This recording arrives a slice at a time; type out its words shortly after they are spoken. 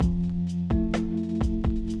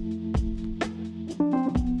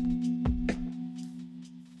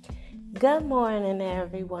Good morning,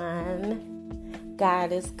 everyone.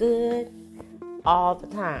 God is good all the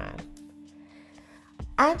time.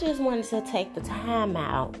 I just wanted to take the time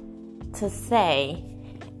out to say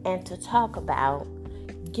and to talk about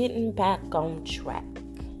getting back on track.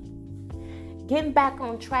 Getting back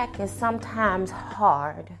on track is sometimes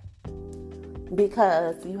hard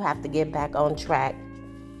because you have to get back on track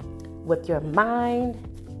with your mind,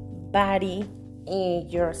 body, and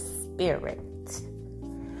your spirit.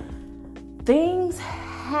 Things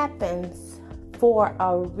happen for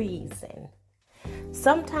a reason.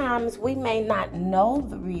 Sometimes we may not know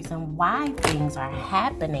the reason why things are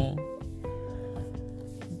happening,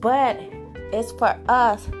 but it's for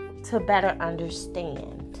us to better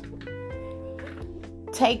understand.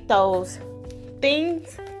 Take those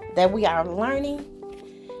things that we are learning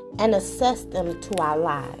and assess them to our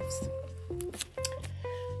lives.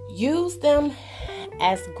 Use them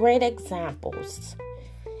as great examples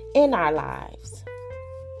in our lives.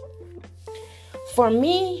 For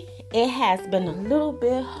me, it has been a little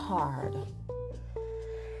bit hard.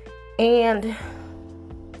 And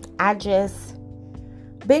I just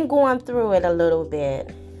been going through it a little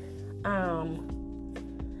bit.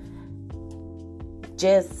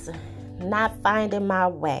 Just not finding my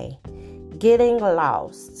way. Getting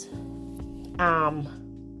lost.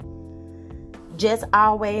 Just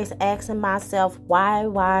always asking myself,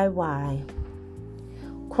 why?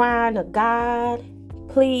 Crying to God,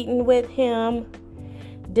 pleading with Him,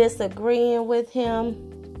 disagreeing with Him,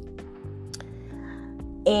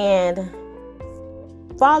 and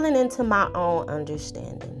falling into my own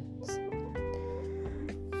understandings.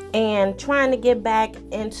 And trying to get back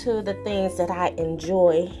into the things that I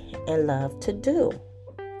enjoy and love to do.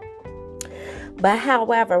 But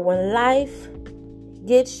however, when life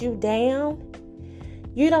gets you down,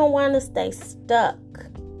 you don't want to stay stuck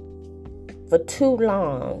for too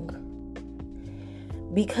long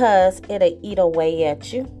because it'll eat away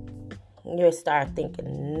at you. You'll start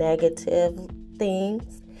thinking negative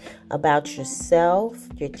things about yourself,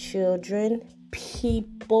 your children,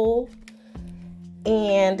 people,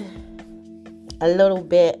 and a little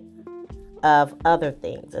bit of other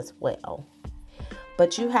things as well.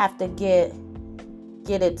 But you have to get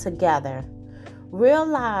it together.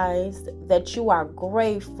 Realize that you are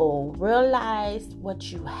grateful. Realize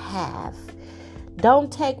what you have.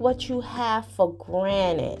 Don't take what you have for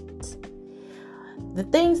granted. The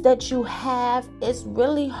things that you have, it's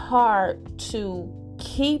really hard to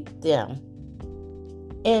keep them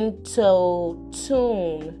into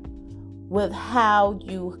tune with how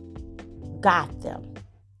you got them,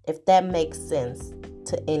 if that makes sense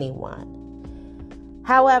to anyone.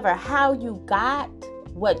 However, how you got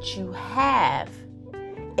what you have,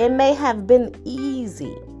 it may have been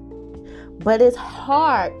easy, but it's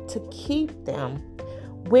hard to keep them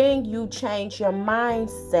when you change your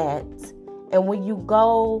mindset and when you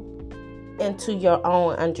go into your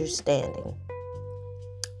own understanding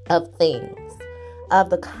of things, of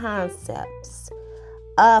the concepts,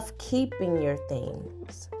 of keeping your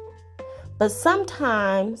things. But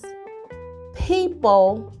sometimes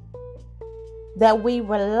people that we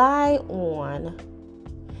rely on,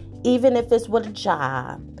 even if it's with a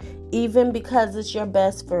job, even because it's your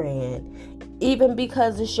best friend, even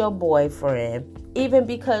because it's your boyfriend, even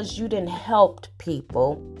because you didn't help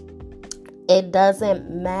people, it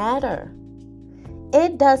doesn't matter.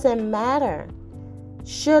 It doesn't matter.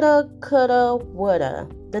 Shoulda, coulda, woulda.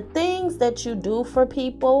 The things that you do for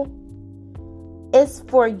people, it's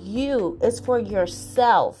for you. It's for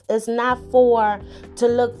yourself. It's not to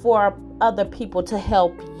look for other people to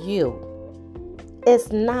help you.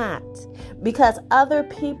 It's not. Because other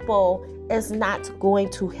people is not going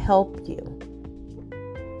to help you.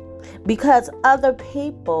 Because other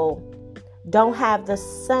people don't have the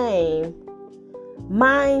same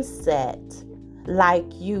mindset like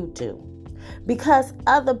you do. Because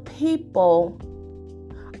other people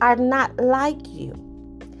are not like you.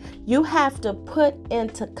 You have to put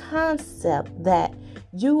into concept that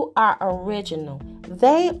you are original.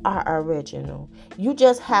 They are original. You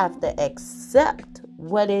just have to accept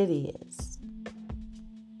what it is.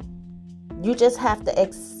 You just have to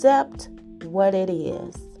accept what it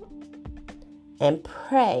is. And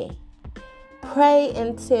pray. Pray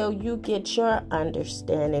until you get your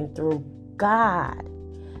understanding through God.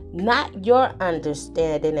 Not your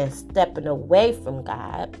understanding and stepping away from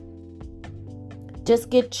God. Just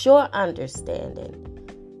get your understanding.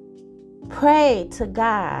 Pray to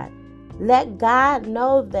God. Let God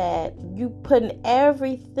know that you putting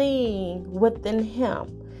everything within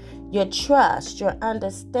Him. Your trust, your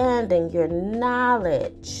understanding, your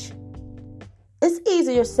knowledge. It's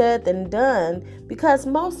easier said than done because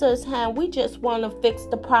most of the time we just want to fix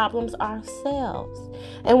the problems ourselves.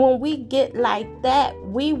 And when we get like that,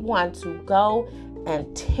 we want to go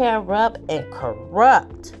and tear up and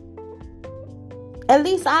corrupt. At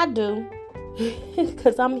least I do,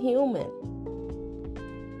 because I'm human.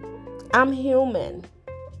 I'm human.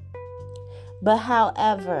 But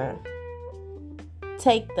however,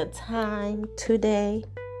 take the time today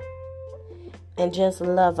and just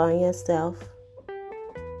love on yourself.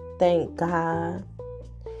 Thank God.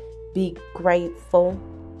 Be grateful.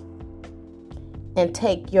 And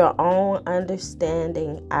take your own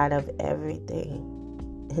understanding out of everything.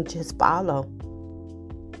 And just follow.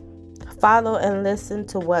 Follow and listen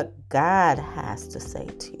to what God has to say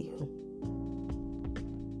to you.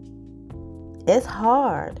 It's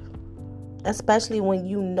hard. Especially when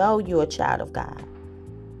you know you're a child of God.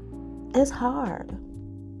 It's hard.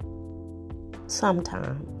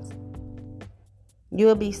 Sometimes.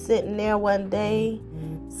 You'll be sitting there one day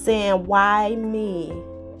saying, why me?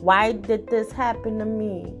 Why did this happen to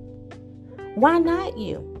me? Why not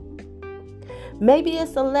you? Maybe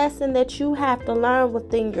it's a lesson that you have to learn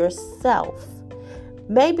within yourself.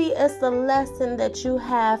 Maybe it's a lesson that you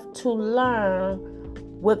have to learn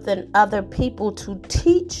within other people to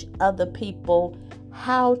teach other people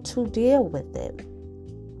how to deal with it.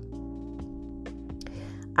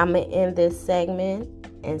 I'm going to end this segment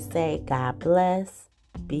and say God bless,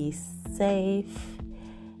 be safe,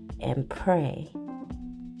 and pray.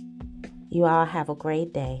 You all have a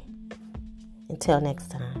great day. Until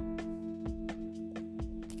next time.